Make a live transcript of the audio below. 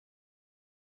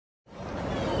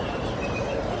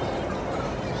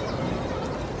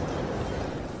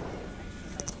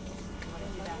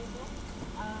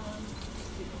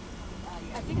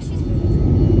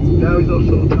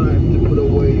also time to put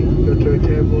away your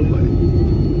turntable.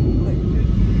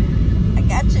 I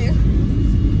got you.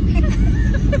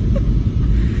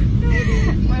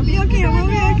 We'll be okay. We'll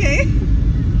be okay.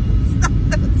 Stop!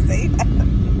 Don't say that.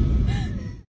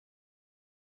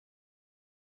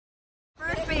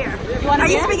 First beer. Are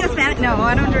you speaking Spanish? No,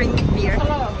 I don't drink beer.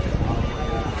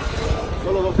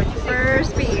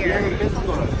 First beer.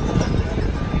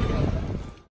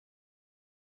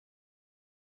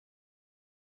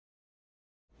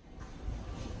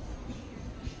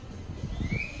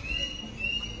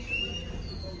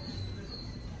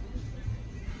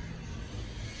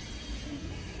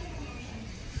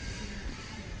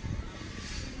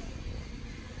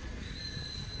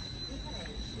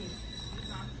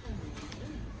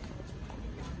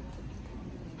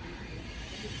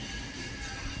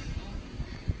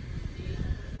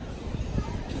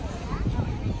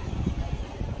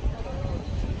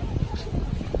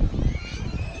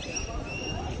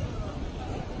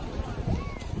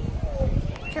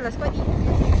 Okay, let's go eat.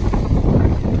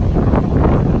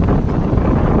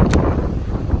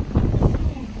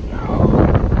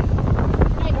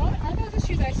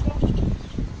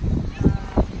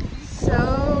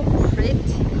 So pretty.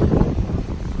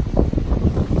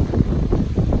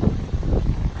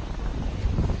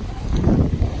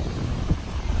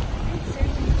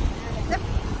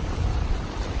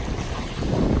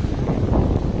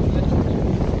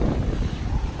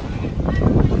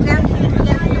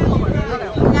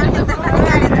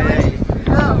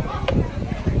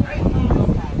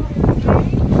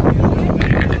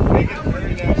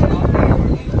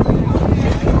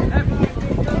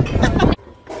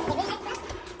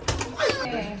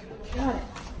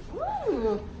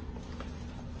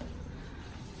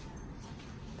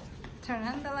 Turn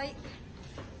on the light.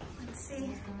 Let's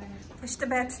see. Push the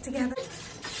beds together.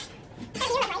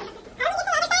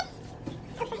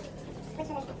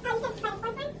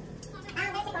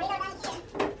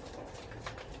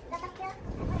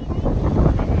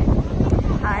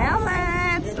 Hi,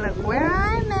 Alex. Look where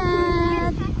I'm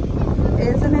at.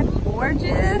 Isn't it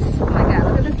gorgeous? Oh my God,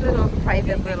 look at this little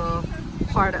private little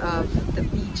part of the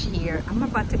beach here. I'm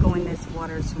about to go in this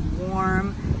water. It's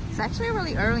warm. It's actually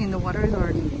really early and the water is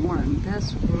already warm.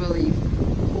 That's really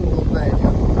cool, but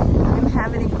I'm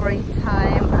having a great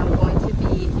time. I'm going to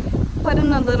be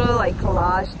putting a little like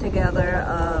collage together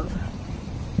of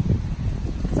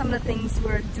some of the things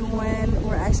we're doing.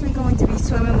 We're actually going to be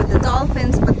swimming with the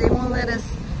dolphins, but they won't let us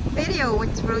video,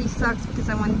 which really sucks because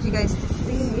I wanted you guys to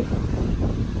see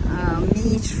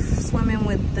me swimming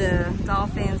with the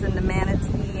dolphins and the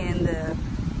manatee and the,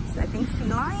 I think, sea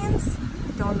lions.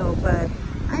 I don't know, but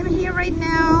I'm here right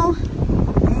now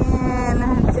and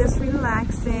I'm just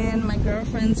relaxing. My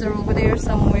girlfriends are over there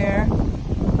somewhere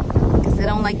because they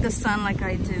don't like the sun like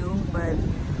I do, but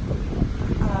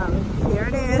here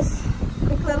it is.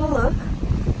 Quick little look.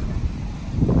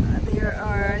 There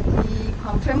are the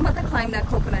palm trees. I'm about to climb that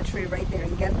coconut tree right there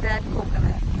and get that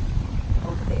coconut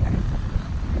over there.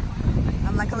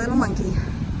 I'm like a little monkey.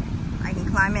 I can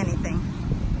climb anything.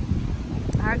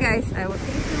 Alright guys, I will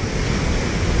see you soon.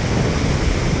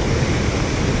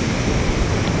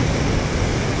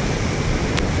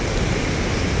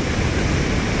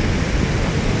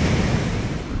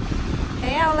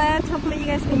 Hey outlets, hopefully you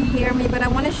guys can hear me, but I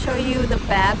want to show you the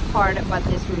bad part about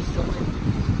this resort.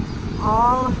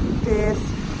 All this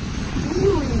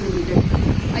seaweed.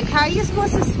 Like, how are you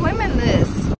supposed to swim in this?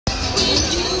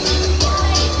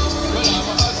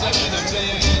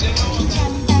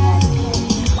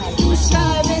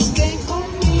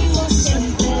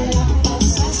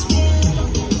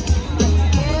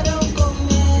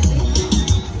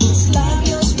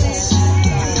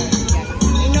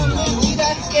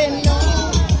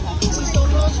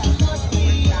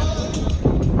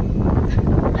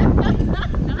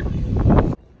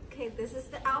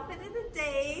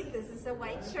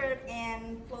 Shirt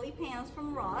and flowy pants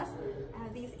from Ross. I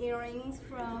have these earrings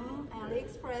from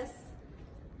AliExpress.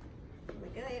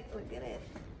 Look at it, look at it.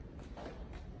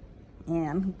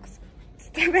 And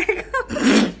step back up.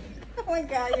 Oh my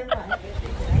God, you're fine.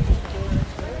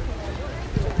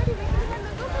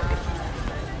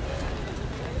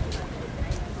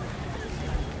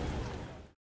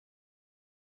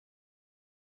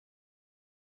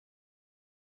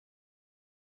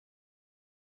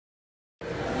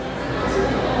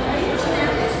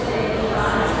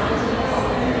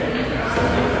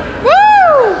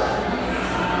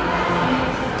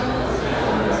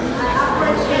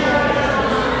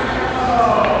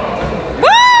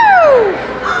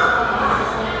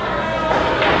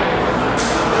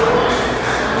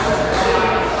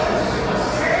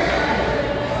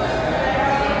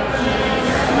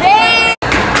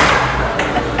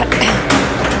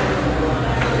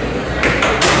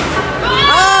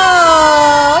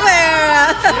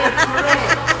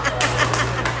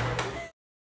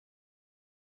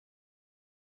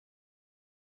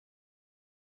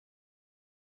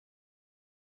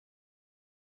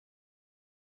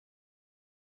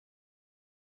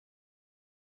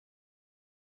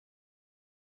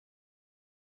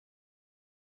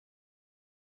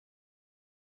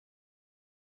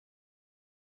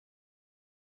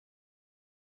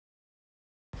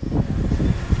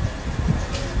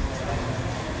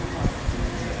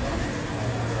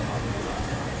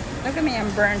 Look at me,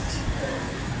 I'm burnt.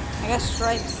 I got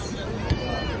stripes.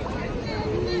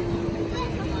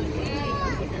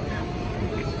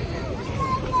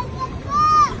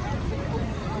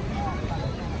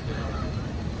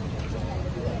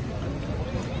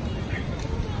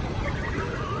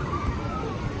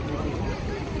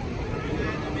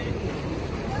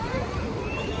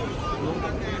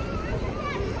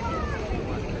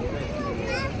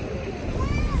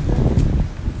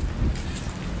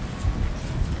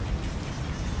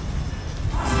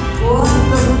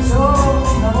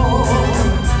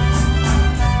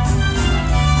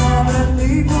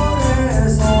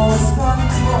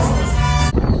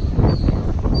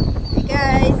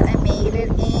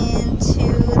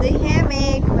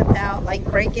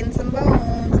 Breaking some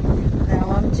bones.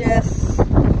 Now I'm just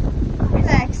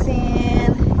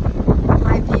relaxing.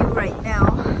 My view right now,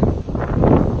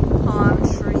 palm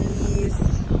trees.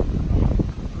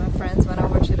 My friends went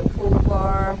over to the pool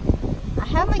bar. I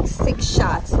have like 6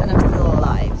 shots and I'm still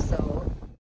alive, so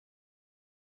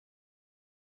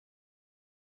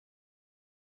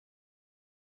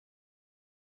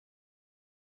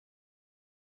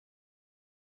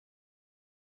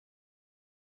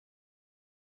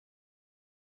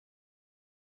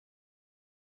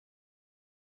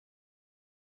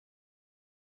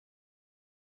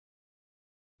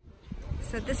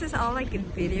so this is all I can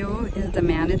video is the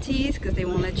manatees because they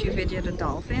won't let you video the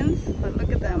dolphins. But look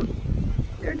at them.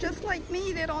 They're just like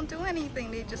me. They don't do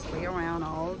anything. They just lay around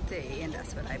all day and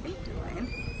that's what I've been doing.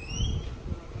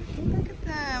 Look at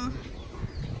them.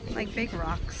 Like big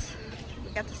rocks.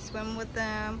 We got to swim with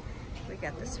them. We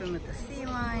got to swim with the sea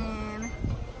lion.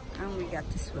 And we got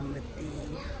to swim with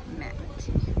the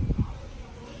manatee.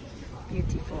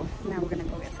 Beautiful. Now we're gonna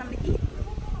go get something to eat.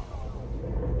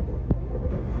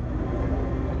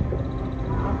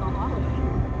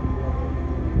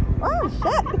 Oh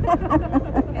shit!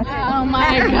 Oh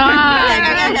my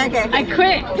god! Okay. I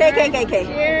quit. Okay.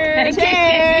 Cheers!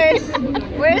 Cheers!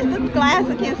 Where's the glass?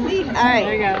 I can't see. All right.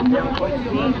 There you go.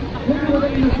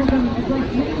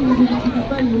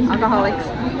 Alcoholics.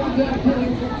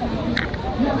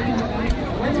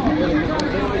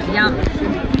 Yum.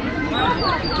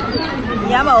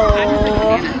 Yummo.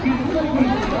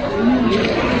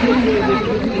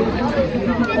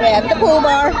 We're at the pool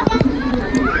bar.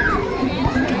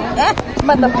 I'm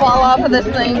about to fall off of this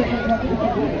thing.